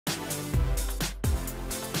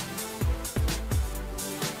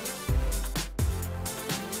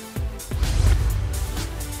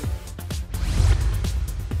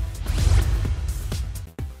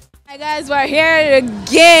Guys, we're here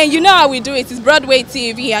again. You know how we do it. It's Broadway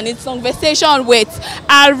TV and it's Songversation with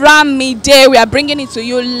Aramide. We are bringing it to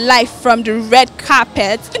you live from the red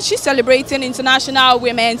carpet. She's celebrating International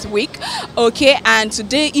Women's Week. Okay, and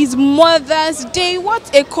today is Mother's Day.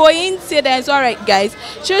 What a coincidence. All right, guys,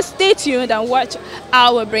 just stay tuned and watch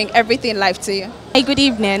how we'll bring everything live to you. Hey, good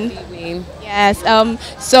evening. Good evening. Yes,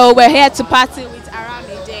 so we're here to party with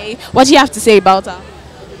Aramide. What do you have to say about her?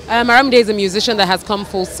 Aramide is a musician that has come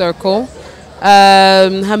full circle.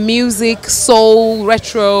 Her music, soul,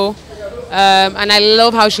 retro, and I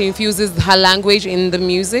love how she infuses her language in the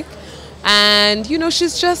music. And you know,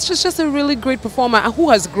 she's just a really great performer who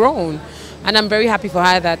has grown. And I'm very happy for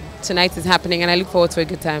her that tonight is happening, and I look forward to a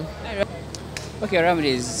good time. Okay, Aramide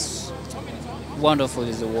is wonderful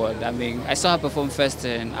is the word. I mean, I saw her perform first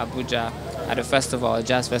in Abuja at a festival, a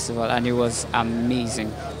jazz festival, and it was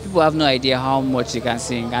amazing. People have no idea how much she can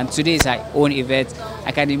sing, and today is her own event.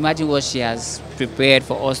 I can imagine what she has prepared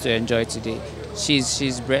for us to enjoy today.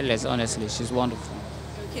 She's breathless, honestly. She's wonderful.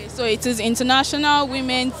 Okay, so it is International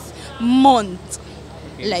Women's Month.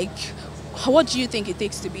 Okay. Like, what do you think it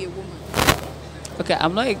takes to be a woman? Okay,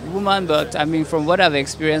 I'm not a woman, but I mean, from what I've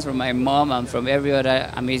experienced from my mom and from every other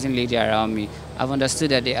amazing lady around me, I've understood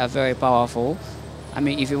that they are very powerful. I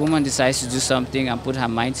mean, if a woman decides to do something and put her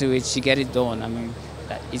mind to it, she get it done. I mean,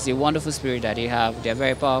 it's a wonderful spirit that they have. They're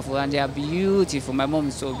very powerful and they are beautiful. My mom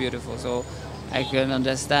is so beautiful, so I can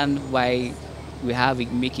understand why we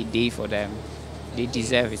make a day for them. They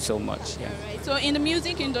deserve it so much. Yeah. All right. So in the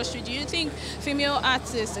music industry, do you think female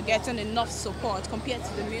artists are getting enough support compared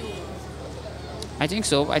to the male ones? I think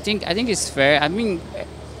so. I think it's fair. I mean,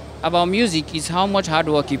 about music, it's how much hard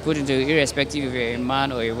work you put into it, irrespective if you're a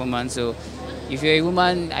man or a woman. So if you're a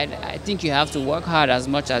woman, I think you have to work hard as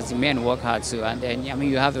much as the men work hard too. And then, I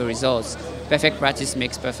mean, you have the results. Perfect practice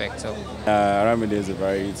makes perfect. So Aramide is a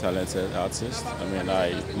very talented artist. I mean,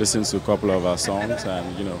 I listen to a couple of her songs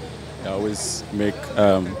and, you know, they always make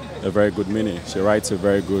a very good meaning. She writes a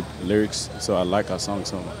very good lyrics, so I like her song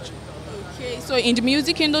so much. Okay, so in the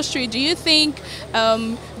music industry, do you think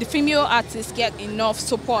the female artists get enough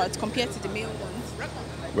support compared to the male ones?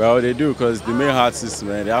 Well, they do, because the male artists,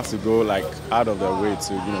 man, they have to go like out of their way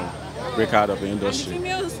to, you know, break out of the industry. And the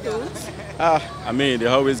females though? I mean, they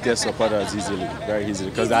always get supporters easily, very easily,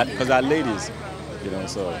 because they're ladies, you know,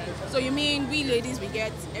 so. So you mean we ladies, we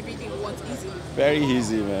get everything we want easily? Very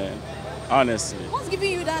easy, man, honestly. What's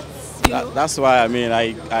giving you that, That's why, I mean,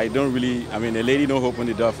 I don't really, I mean, a lady don't open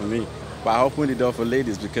the door for me. But I open the door for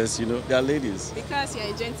ladies because, you know, they're ladies. Because you're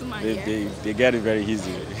a gentleman, they get it very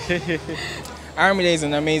easy. Aramide is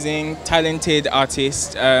an amazing, talented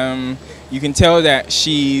artist. You can tell that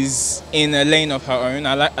she's in a lane of her own.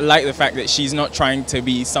 I like the fact that she's not trying to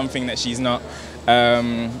be something that she's not.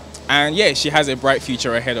 And yeah, she has a bright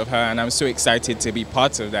future ahead of her, and I'm so excited to be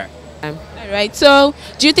part of that. All right, so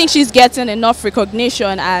do you think she's getting enough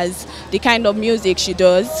recognition as the kind of music she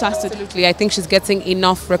does? Absolutely, I think she's getting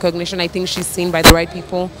enough recognition. I think she's seen by the right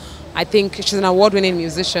people. I think she's an award-winning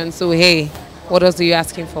musician, so hey, what else are you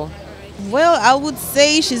asking for? Well, I would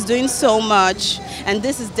say she's doing so much, and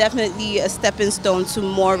this is definitely a stepping stone to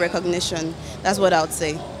more recognition. That's what I would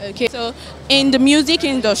say. Okay, so in the music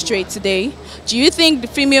industry today, do you think the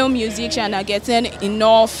female musicians are getting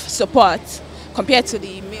enough support compared to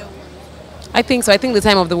the male? I think so. I think the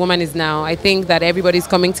time of the woman is now. I think that everybody's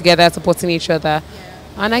coming together, supporting each other,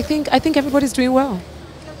 and I think everybody's doing well.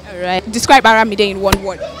 All right. Describe Aramide in one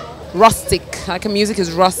word. Rustic. Like her music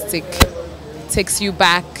is rustic. Takes you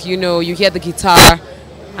back. You know, you hear the guitar,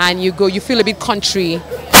 and you feel a bit country.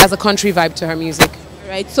 Has a country vibe to her music. All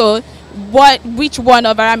right. So, which one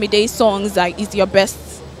of Aramide's songs is your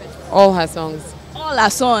best? All her songs. All her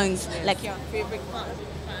songs. Like your favorite one?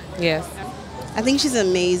 Yes. I think she's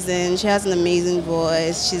amazing. She has an amazing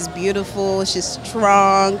voice. She's beautiful, she's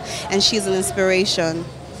strong, and she's an inspiration.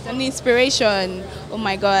 An inspiration. Oh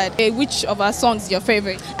my God. Hey, which of our songs is your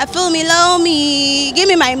favorite? I feel me, love me, give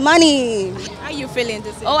me my money. How are you feeling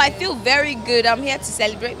this evening? Oh, I feel very good. I'm here to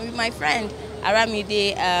celebrate with my friend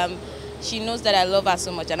Aramide. She knows that I love her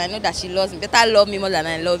so much, and I know that she loves me. Better love me more than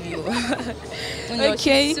I love you. You know,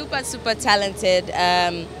 okay. She's super talented.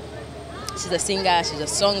 She's a singer, she's a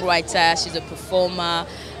songwriter, she's a performer,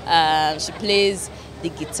 she plays the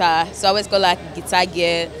guitar. So I always call her guitar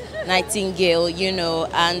girl, nightingale, you know,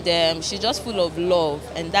 and she's just full of love,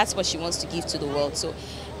 and that's what she wants to give to the world. So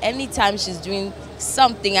anytime she's doing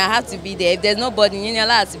something, I have to be there. If there's nobody,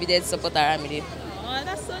 Niniola has to be there to support Aramide. Oh,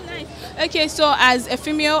 that's so nice. Okay, so as a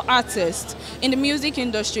female artist in the music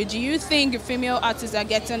industry, do you think female artists are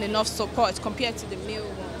getting enough support compared to the male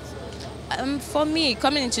ones? For me,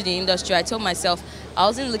 coming into the industry, I told myself I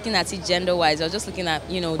wasn't looking at it gender-wise. I was just looking at,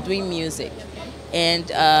 you know, doing music. And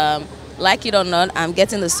like it or not, I'm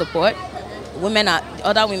getting the support.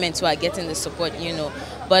 Other women too are getting the support, you know.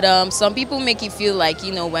 But some people make it feel like,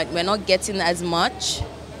 you know, we're not getting as much.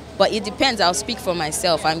 But it depends. I'll speak for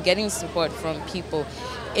myself. I'm getting support from people.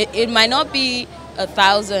 It might not be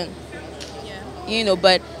 1,000, you know,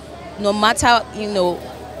 but no matter, you know,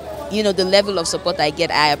 the level of support I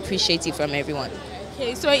get, I appreciate it from everyone.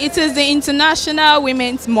 Okay, so it is the International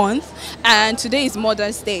Women's Month, and today is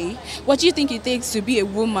Mother's Day. What do you think it takes to be a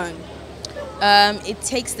woman? It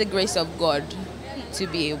takes the grace of God to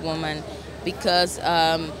be a woman, because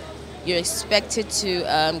you're expected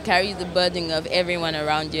to carry the burden of everyone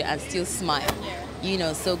around you and still smile. You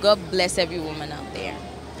know, so God bless every woman out there.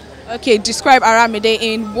 Okay, describe Aramide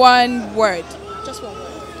in one word. Just one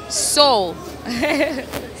word. Soul.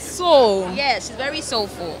 Soul. Yeah, she's very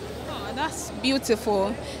soulful. Oh, that's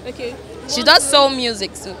beautiful. Okay. She does soul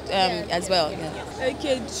music too, as well. Yeah.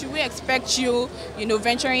 Okay, should we expect you, you know,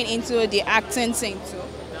 venturing into the acting thing too?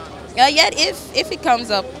 Yeah, if it comes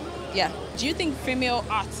up, yeah. Do you think female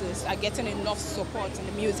artists are getting enough support in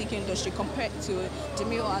the music industry compared to the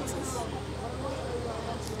male artists?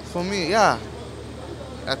 For me, yeah.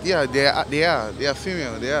 Yeah, they are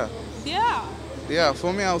female, they are. Yeah. Yeah,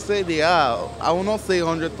 for me, I'll say they are. I will not say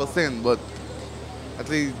 100%, but at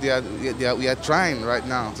least we are trying right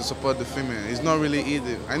now to support the female. It's not really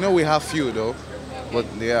easy. I know we have few though, but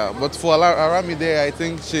yeah. But for Aramide, I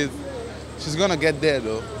think she's gonna get there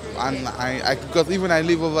though. And because even I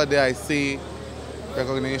live over there, I see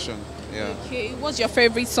recognition. Yeah. Okay, what's your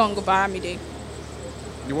favorite song of Aramide?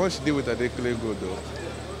 The one she did with Adekule Good though.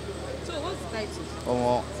 So what's the title?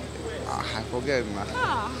 Oh, I forget now.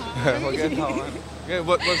 Ah, I forget how one. Yeah,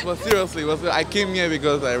 but seriously, I came here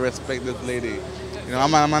because I respect this lady. You know,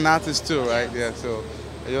 I'm an artist too, right? Yeah, so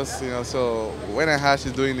I just, you know, so when I heard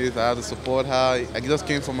she's doing this, I had to support her. I just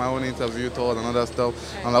came for my own interview, tour and other stuff.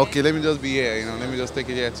 I'm like, okay, let me just be here, you know, let me just take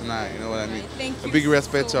it here tonight, you know what I mean? Thank you. A big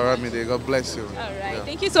respect to Aramide, God bless you. All right, Yeah.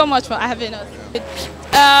 thank you so much for having us.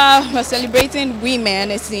 We're celebrating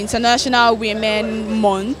women. It's the International Women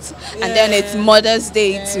Month, and then it's Mother's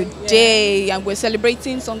Day today, and we're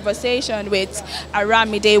celebrating Songversation with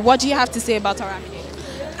Aramide. What do you have to say about Aramide?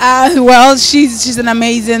 Well, she's an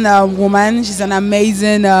amazing woman. She's an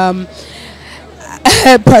amazing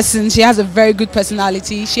person. She has a very good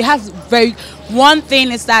personality. She has one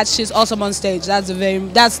thing is that she's awesome on stage.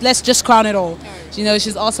 Let's just crown it all. You know,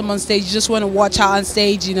 she's awesome on stage. You just want to watch her on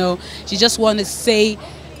stage. You know, you just want to see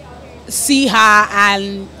her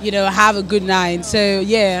and, you know, have a good night. So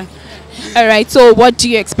yeah. All right. So what do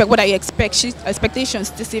you expect? What are your expectations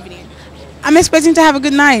this evening? I'm expecting to have a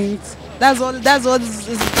good night. That's what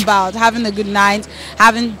it's about, having a good night,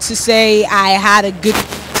 having to say I had a good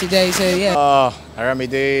today, so yeah.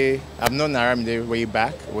 Aramide, I've known Aramide way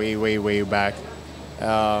back. We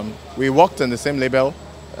worked on the same label,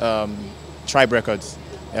 Tribe Records,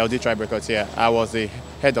 LD Tribe Records, yeah. I was the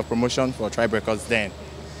head of promotion for Tribe Records then.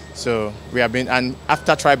 So we have been, and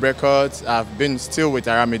after Tribe Records, I've been still with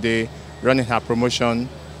Aramide, running her promotion,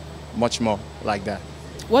 much more like that.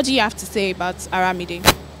 What do you have to say about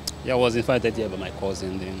Aramide? Yeah, I was invited here by my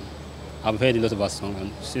cousin. Then I've heard a lot of her song,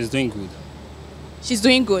 and she's doing good. She's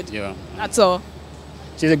doing good. Yeah, that's all.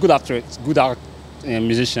 She's a good actress,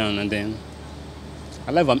 musician, and then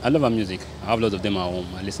I love her music. I have a lot of them at home.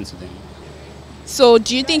 I listen to them. So,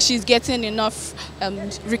 do you think she's getting enough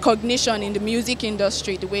recognition in the music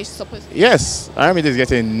industry the way she's supposed to? Yes, Aramide is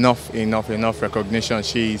getting enough recognition.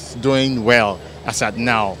 She's doing well as at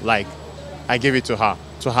now. Like, I give it to her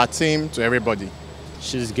team, to everybody.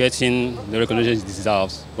 She's getting the recognition she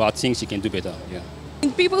deserves, but I think she can do better. Yeah.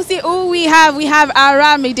 People say, oh, we have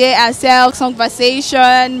Aramide herself,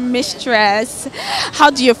 Songversation, mistress. How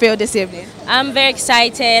do you feel this evening? I'm very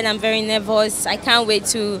excited. I'm very nervous. I can't wait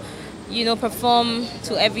to, you know, perform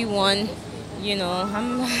to everyone. You know,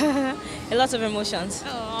 I'm a lot of emotions.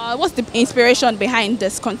 What's the inspiration behind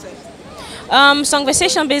this concert?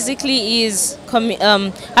 Songversation basically is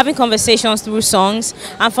having conversations through songs,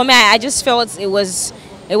 and for me, I just felt it was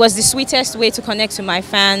the sweetest way to connect to my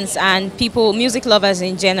fans and people, music lovers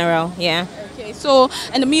in general. Yeah. Okay, so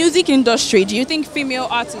in the music industry, do you think female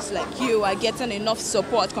artists like you are getting enough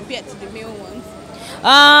support compared to the male ones?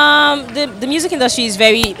 The music industry is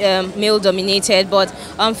very male dominated, but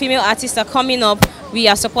female artists are coming up. We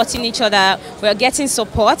are supporting each other. We are getting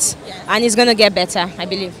support, and it's going to get better, I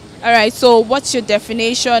believe. All right, so what's your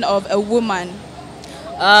definition of a woman?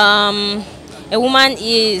 A woman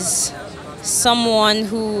is someone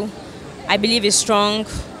who I believe is strong,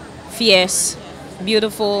 fierce,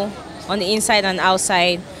 beautiful on the inside and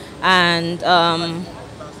outside, and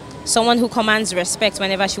someone who commands respect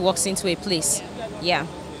whenever she walks into a place. Yeah.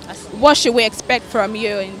 What should we expect from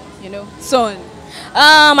you in, soon?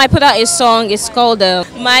 I put out a song. It's called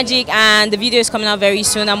Magic, and the video is coming out very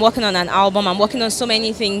soon. I'm working on an album. I'm working on so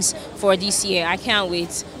many things for this year. I can't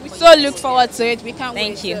wait. We so look forward to it. We can't wait.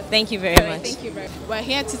 Thank you. Thank you very much. Thank you very much. We're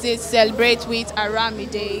here today to celebrate with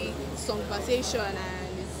Aramide Songversation, and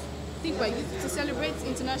I think we're here to celebrate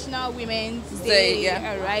International Women's Day.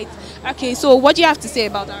 Yeah. All right. Okay. So what do you have to say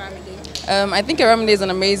about Aramide? I think Aramide is an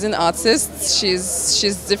amazing artist.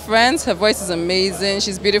 She's different. Her voice is amazing.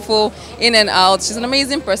 She's beautiful in and out. She's an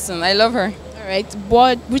amazing person. I love her. All right.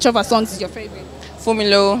 Which of her songs is your favorite?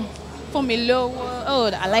 Fumilo. Fumilo.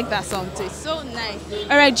 Oh, I like that song too. It's so nice.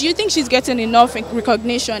 All right. Do you think she's getting enough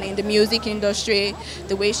recognition in the music industry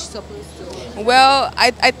the way she's supposed to? Well,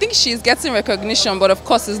 I think she's getting recognition, but of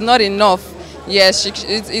course it's not enough. Yes,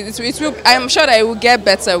 I'm sure that it will get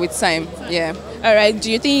better with time. Yeah. All right.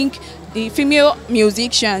 Do you think the female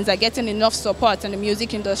musicians are getting enough support in the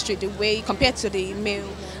music industry the way compared to the male?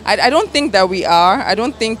 I don't think that we are. I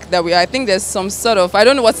think there's some sort of, I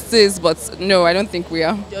don't know what it is, but no, I don't think we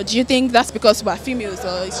are. Do you think that's because we're females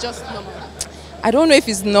or it's just normal? I don't know if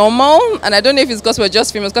it's normal, and I don't know if it's because we're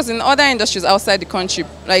just females, because in other industries outside the country,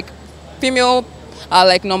 like female are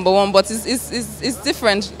like #1, but it's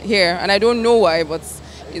different here, and I don't know why, but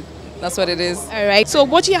that's what it is. All right. So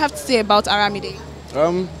what do you have to say about Aramide?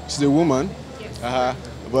 She's a woman. Yes.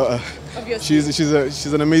 But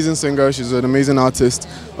she's an amazing singer. She's an amazing artist.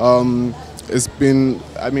 I've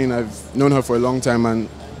known her for a long time, and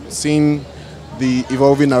seeing the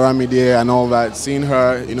evolving Aramide and all that, seeing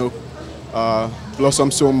her, blossom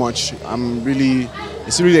so much,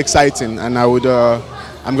 it's really exciting, and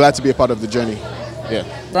I'm glad to be a part of the journey. Yeah.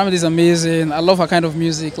 Aramide is amazing. I love her kind of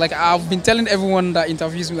music. Like, I've been telling everyone that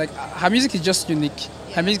interviews me, like, her music is just unique.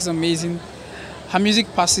 Her music is amazing. Her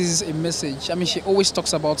music passes a message. I mean, she always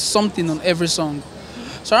talks about something on every song.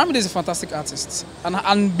 So Aramide is a fantastic artist.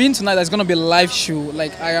 And being tonight, there's going to be a live show.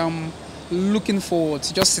 Like, I am looking forward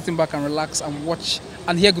to just sitting back and relax and watch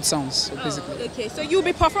and hear good sounds, so basically. Okay, so you'll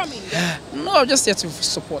be performing? No, I'm just here to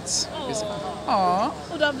support, basically. Aww. I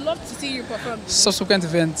would have loved to see you perform. Subsequent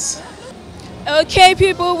events. Okay,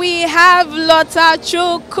 people, we have Lota,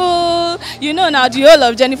 Chuckwu. You know now the whole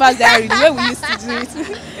of Jennifer's Diary, the way we used to do it.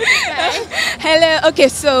 Hello. Okay,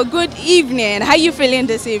 so good evening. How are you feeling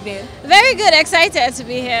this evening? Very good. Excited to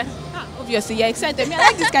be here. Obviously, you're excited. I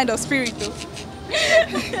like this kind of spirit, though.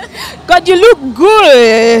 God, you look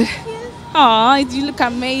good. Aw, you look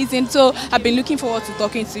amazing. So I've been looking forward to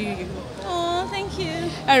talking to you. Oh, thank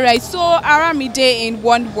you. All right. So Aramide in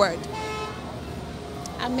one word.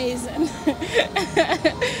 Amazing.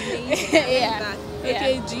 Yeah.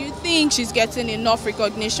 Okay, do you think she's getting enough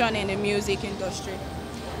recognition in the music industry?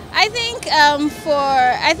 I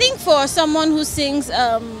think for someone who sings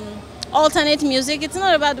alternate music, it's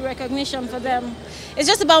not about the recognition for them. It's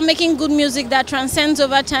just about making good music that transcends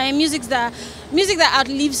over time, music that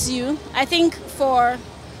outlives you. I think for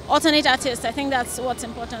alternate artists, I think that's what's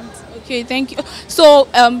important. Okay, thank you. So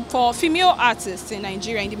for female artists in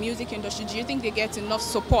Nigeria in the music industry, do you think they get enough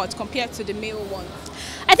support compared to the male ones?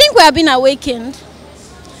 I think we are being awakened.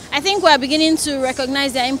 I think we are beginning to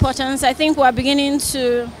recognize their importance. I think we are beginning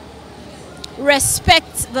to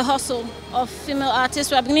respect the hustle of female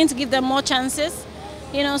artists. We are beginning to give them more chances.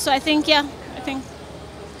 So I think.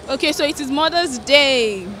 Okay, so it is Mother's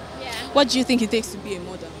Day. Yeah. What do you think it takes to be a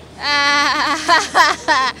mother?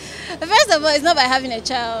 First of all, it's not by having a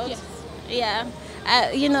child. Yes. Yeah.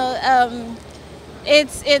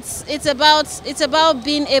 It's about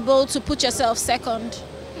being able to put yourself second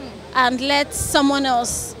and let someone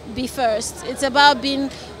else be first. It's about being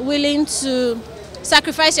willing to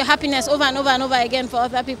sacrifice your happiness over and over and over again for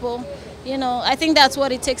other people. I think that's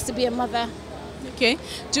what it takes to be a mother. Okay.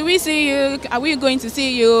 Do we see you? Are we going to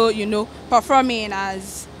see you, performing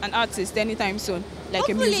as an artist anytime soon? Like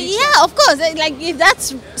hopefully, a musician? Yeah, of course. Like if that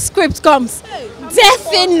script comes,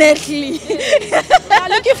 definitely. We are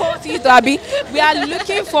looking forward to it, Abby. We are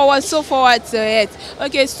looking forward to it.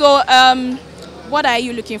 Okay, so what are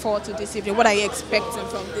you looking forward to this evening? What are you expecting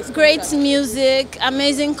from this? Great music,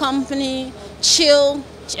 amazing company, chill,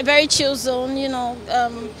 very chill zone.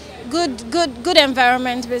 Good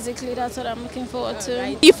environment. Basically, that's what I'm looking forward to. How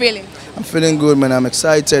are you feeling? I'm feeling good, man. I'm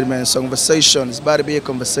excited, man. Songversation. It's about to be a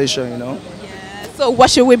conversation, Yeah. So what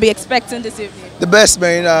should we be expecting this evening? The best,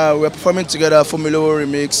 man. We're performing together. Fumilo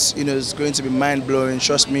remix. It's going to be mind blowing.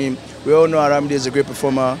 Trust me. We all know Aramide is a great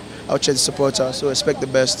performer. I'll try to support her. So expect the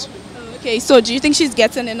best. Okay. So do you think she's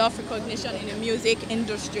getting enough recognition in the music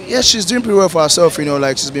industry? Yeah, she's doing pretty well for herself.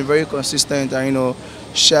 She's been very consistent, and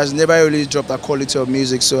she has never really dropped her quality of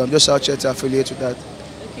music. So I'm just out here to affiliate with that.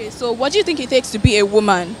 Okay, so what do you think it takes to be a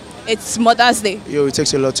woman? It's Mother's Day. Yo, it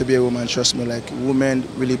takes a lot to be a woman, trust me. Like, women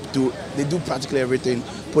really do, they do practically everything.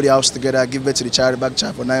 Put the house together, give birth to the child, back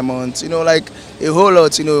child for 9 months. You know, like a whole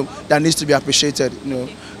lot, you know, that needs to be appreciated, you know.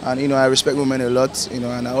 And, you know, I respect women a lot, you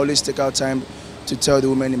know, and I always take out time to tell the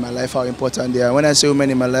women in my life how important they are. When I say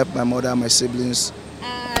women in my life, my mother, my siblings,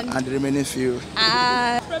 and the remaining few.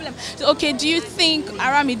 Problem. So, okay, do you think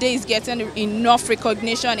Aramide is getting enough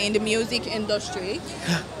recognition in the music industry?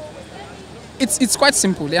 It's quite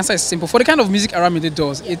simple. The answer is simple. For the kind of music Aramide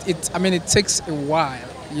does, I mean, it takes a while,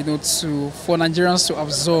 you know, for Nigerians to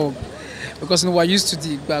absorb, because, you know, we're used to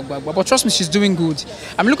the bag. But trust me, she's doing good.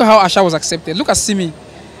 I mean, look at how Asha was accepted. Look at Simi.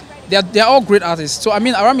 They are all great artists. So I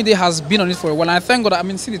mean, Aramide has been on it for a while, and I thank God. I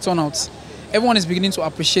mean, see the turnout. Everyone is beginning to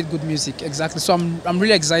appreciate good music. Exactly. So I'm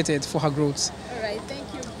really excited for her growth. All right,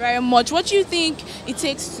 thank you very much. What do you think it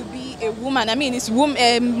takes to be a woman? I mean, it's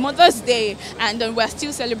Mother's Day, and we're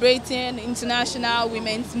still celebrating International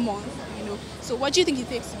Women's Month. You know, so what do you think it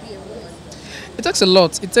takes to be a woman? It takes a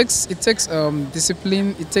lot. It takes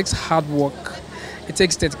discipline. It takes hard work. It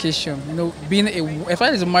takes dedication. You know, if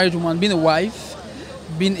I was a married woman, being a wife,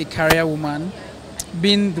 being a career woman,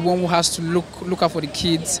 being the one who has to look out for the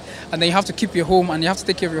kids, and then you have to keep your home, and you have to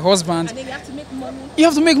take care of your husband. And then you have to make money. You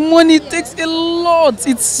have to make money. It takes a lot.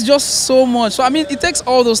 It's just so much. So I mean, it takes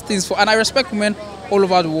all those things and I respect women all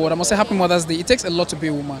over the world. I must say Happy Mother's Day. It takes a lot to be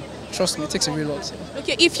a woman. Trust me, it takes a real lot.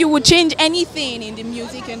 Okay, if you would change anything in the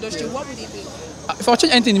music industry, what would it be? If I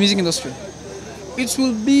change anything in the music industry, it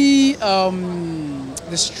will be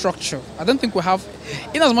the structure. I don't think we have,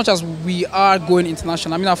 in as much as we are going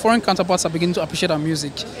international, I mean, our foreign counterparts are beginning to appreciate our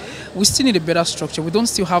music. We still need a better structure. We don't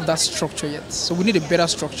still have that structure yet. So we need a better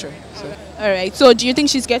structure. So. All right. So do you think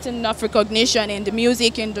she's getting enough recognition in the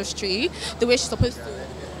music industry the way she's supposed to?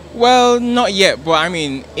 Well, not yet, but I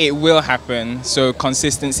mean, it will happen. So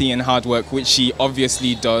consistency and hard work, which she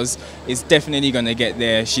obviously does, is definitely going to get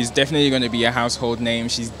there. She's definitely going to be a household name.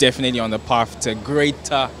 She's definitely on the path to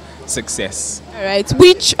greater success. All right.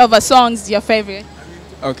 Which of her songs is your favorite?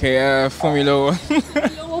 Okay, Formula.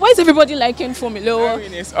 Why is everybody liking Formula? I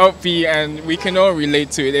mean, it's upbeat and we can all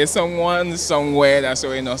relate to it. There's someone somewhere that's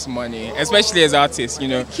owing us money, especially as artists, you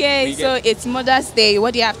know. Okay, so it's Mother's Day.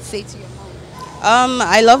 What do you have to say to your mom?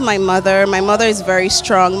 I love my mother. My mother is very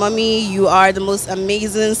strong. Mommy, you are the most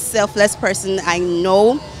amazing, selfless person I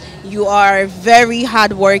know. You are very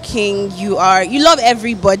hardworking. You love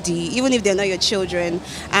everybody, even if they're not your children.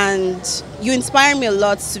 And you inspire me a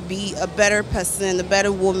lot to be a better person, a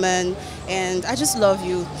better woman. And I just love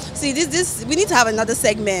you. See, we need to have another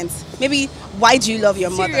segment. Maybe, why do you love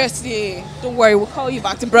your mother? Seriously, don't worry. We'll call you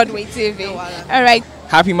back to Broadway TV. All right.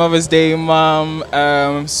 Happy Mother's Day, Mom.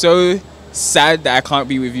 So sad that I can't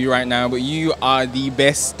be with you right now, but you are the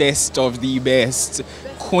bestest of the best.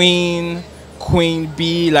 Queen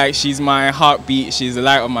B, like, she's my heartbeat. She's the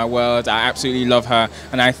light of my world. I absolutely love her,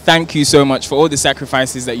 and I thank you so much for all the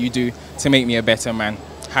sacrifices that you do to make me a better man.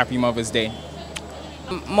 Happy Mother's Day.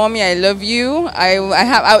 Mommy, I love you.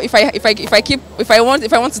 If I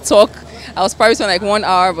want to talk, I'll probably spend like 1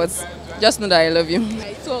 hour, but just know that I love you.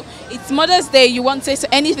 Right, so it's Mother's Day. You want to say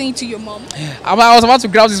anything to your mom? I was about to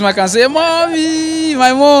grab this mic and say, Mommy,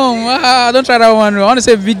 my mom. Don't try that one. I want to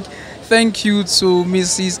say big thank you to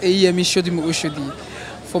Mrs. Eyemi Shodimu Oshodi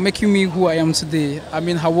for making me who I am today. I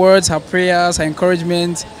mean, her words, her prayers, her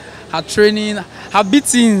encouragement, her training, her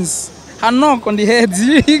beatings, her knock on the head.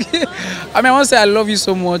 I mean, I want to say I love you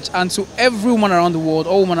so much, and to every woman around the world,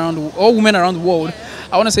 all women around the world,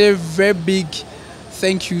 I want to say a very big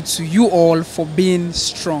thank you to you all for being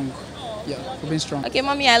strong. Yeah, for being strong. Okay,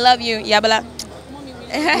 Mommy, I love you. Yabala.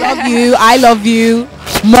 Love you. I love you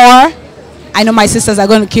more. I know my sisters are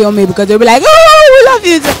going to kill me because they'll be like, oh, we love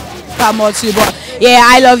you. More too, but yeah,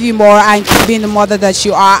 I love you more, and keep being the mother that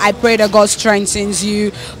you are. I pray that God strengthens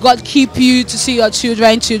you. God keep you to see your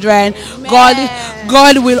children.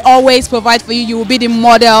 God will always provide for you. You will be the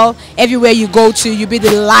model everywhere you go to. You'll be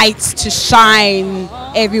the light to shine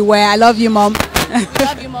everywhere. I love you, Mom.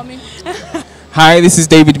 Love you, Mommy. Hi, this is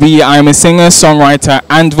David B. I am a singer, songwriter,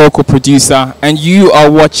 and vocal producer, and you are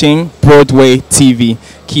watching Broadway TV.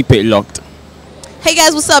 Keep it locked. Hey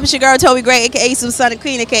guys, what's up? It's your girl Toby Gray, aka Supersonic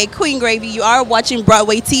Queen, aka Queen Gravy. You are watching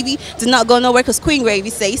Broadway TV. Do not go nowhere because Queen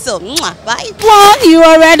Gravy say so. Mwah, bye. Well, you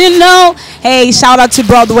already know. Hey, shout out to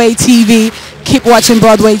Broadway TV. Keep watching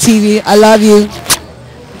Broadway TV. I love you.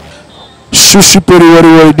 Shushi pretty, what do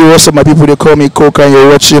you do? What's up, my people? They call me Coca, and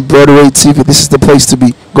you're watching Broadway TV. This is the place to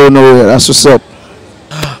be. Go nowhere. That's what's up.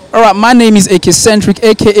 Alright, my name is Eccentric,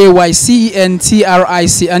 AKAYCENTRIC,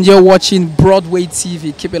 and you're watching Broadway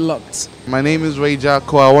TV. Keep it locked. My name is Ray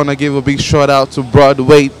Jacko. I want to give a big shout out to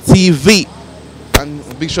Broadway TV. And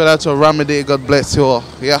a big shout out to Aramide. God bless you all.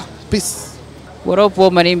 Yeah, peace. What up,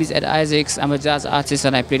 world? My name is Ed Isaacs. I'm a jazz artist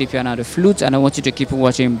and I play the piano and the flute, and I want you to keep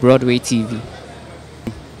watching Broadway TV.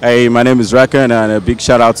 Hey, my name is Rakan, and a big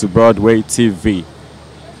shout out to Broadway TV.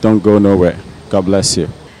 Don't go nowhere. God bless you.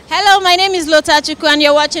 Hello, my name is Lota, Chuckwu, and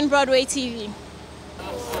you're watching Broadway TV.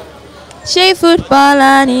 She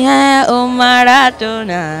footballer ni hai o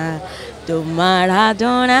Maradona, do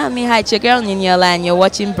Maradona. Me hi, it's your girl Niniola, and you're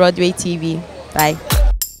watching Broadway TV. Bye.